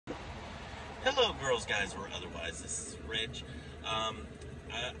Hello, girls, guys, or otherwise. This is Reg.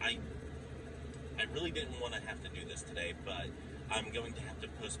 I really didn't want to have to do this today, but I'm going to have to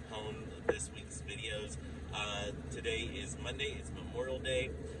postpone this week's videos. Today is Monday. It's Memorial Day,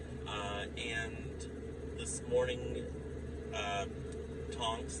 and this morning,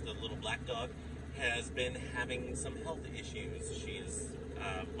 Tonks, the little black dog, has been having some health issues. She is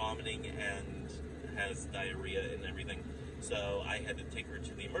vomiting and has diarrhea and everything. So I had to take her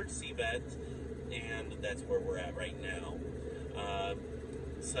to the emergency vet, and that's where we're at right now.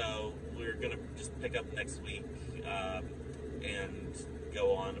 So we're going to just pick up next week and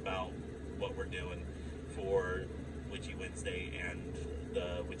go on about what we're doing for Witchy Wednesday and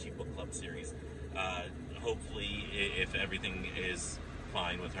the Witchy Book Club series. Hopefully, if everything is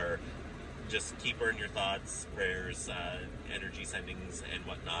fine with her, just keep her in your thoughts, prayers, energy sendings, and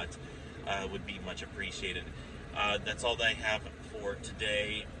whatnot would be much appreciated. That's all that I have for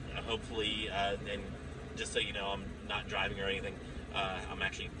today. Hopefully, and just so you know, I'm not driving or anything. I'm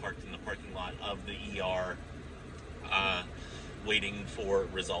actually parked in the parking lot of the ER, waiting for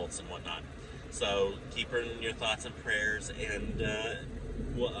results and whatnot. So keep her in your thoughts and prayers, and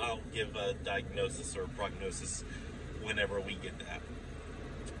I'll give a diagnosis or prognosis whenever we get that.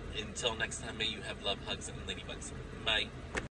 Until next time, may you have love, hugs, and ladybugs. Bye.